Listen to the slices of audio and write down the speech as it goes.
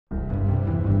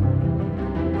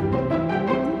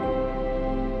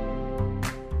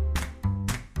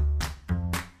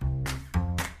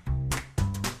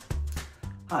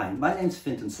Hi, my name's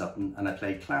Fintan Sutton and I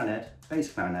play clarinet,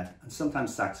 bass clarinet and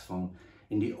sometimes saxophone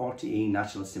in the RTÉ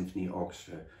National Symphony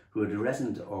Orchestra, who are the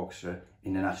resident orchestra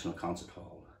in the National Concert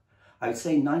Hall. I would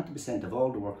say 90% of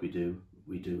all the work we do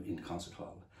in the concert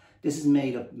hall. This is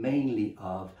made up mainly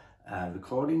of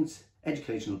recordings,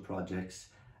 educational projects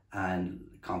and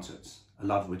concerts, a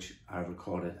lot of which are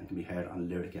recorded and can be heard on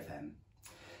Lyric FM.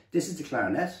 This is the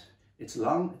clarinet. It's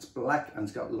long, it's black and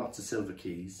it's got lots of silver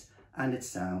keys and it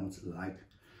sounds like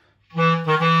To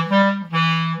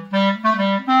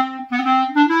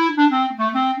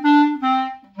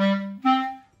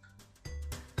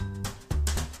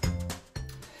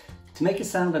make a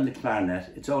sound on the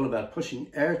clarinet, it's all about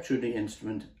pushing air through the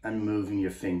instrument and moving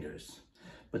your fingers.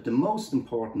 But the most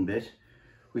important bit,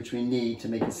 which we need to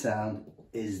make it sound,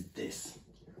 is this,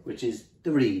 which is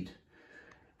the reed,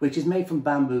 which is made from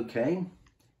bamboo cane.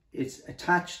 It's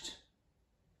attached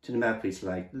to the mouthpiece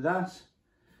like that.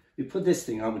 You put this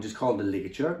thing on, which is called the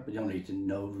ligature, but you don't need to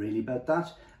know really about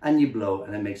that. And you blow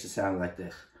and it makes a sound like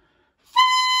this.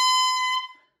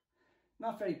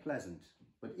 Not very pleasant,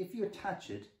 but if you attach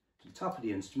it to the top of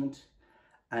the instrument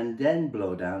and then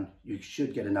blow down, you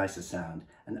should get a nicer sound.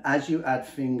 And as you add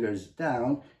fingers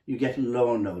down, you get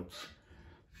lower notes.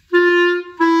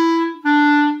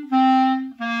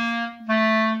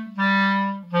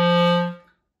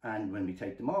 And when we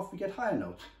take them off, we get higher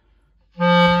notes.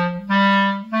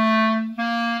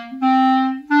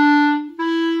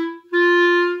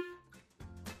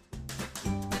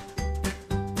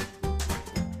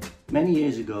 Many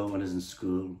years ago when I was in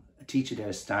school, a teacher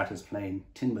there started us playing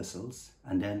tin whistles,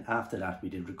 and then after that we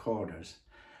did recorders.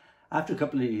 After a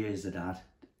couple of years of that,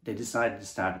 they decided to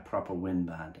start a proper wind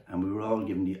band and we were all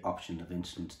given the option of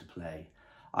instruments to play.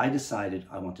 I decided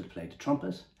I wanted to play the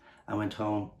trumpet and went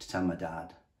home to tell my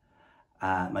dad.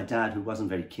 My dad, who wasn't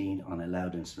very keen on a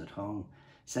loud instrument at home,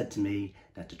 said to me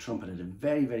that the trumpet had a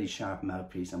very, very sharp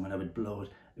mouthpiece and when I would blow it,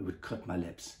 it would cut my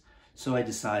lips. So I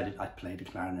decided I'd play the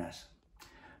clarinet.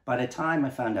 By the time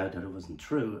I found out that it wasn't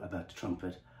true about the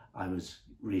trumpet, I was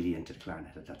really into the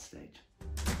clarinet at that stage.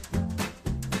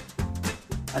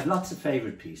 I have lots of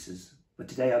favourite pieces, but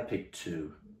today I'll pick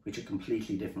two, which are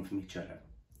completely different from each other.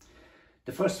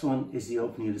 The first one is the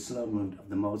opening of the slow movement of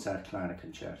the Mozart Clarinet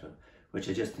Concerto, which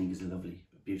I just think is a lovely,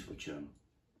 beautiful tune.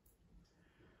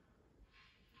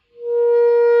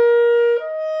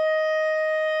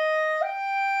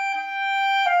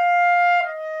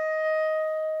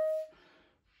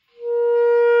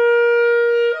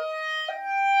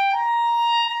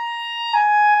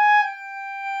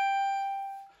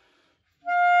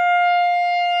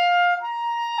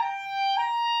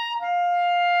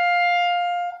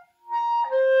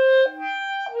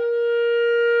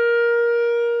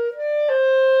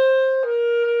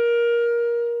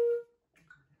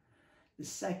 The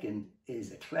second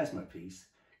is a klezmer piece.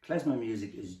 Klezmer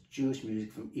music is Jewish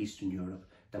music from Eastern Europe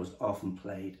that was often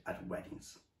played at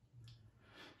weddings.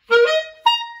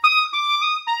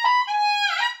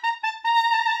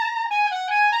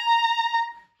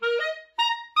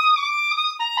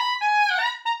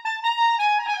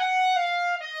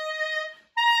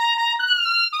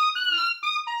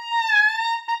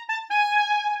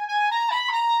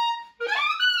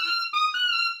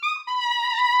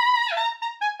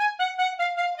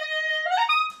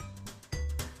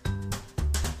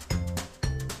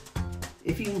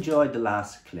 If you enjoyed the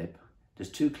last clip, there's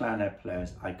two clarinet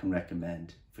players I can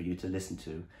recommend for you to listen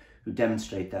to who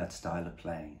demonstrate that style of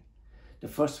playing. The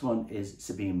first one is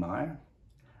Sabine Meyer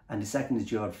and the second is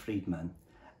Jörg Friedman,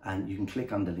 and you can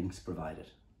click on the links provided.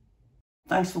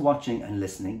 Thanks for watching and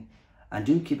listening, and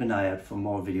do keep an eye out for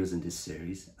more videos in this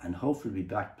series, and hopefully we'll be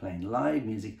back playing live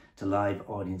music to live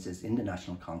audiences in the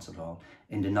National Concert Hall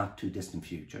in the not too distant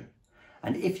future.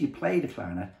 And if you play the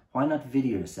clarinet, why not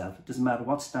video yourself? It doesn't matter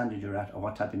what standard you're at or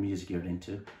what type of music you're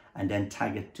into, and then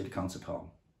tag it to the concert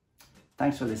hall.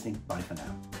 Thanks for listening. Bye for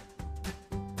now.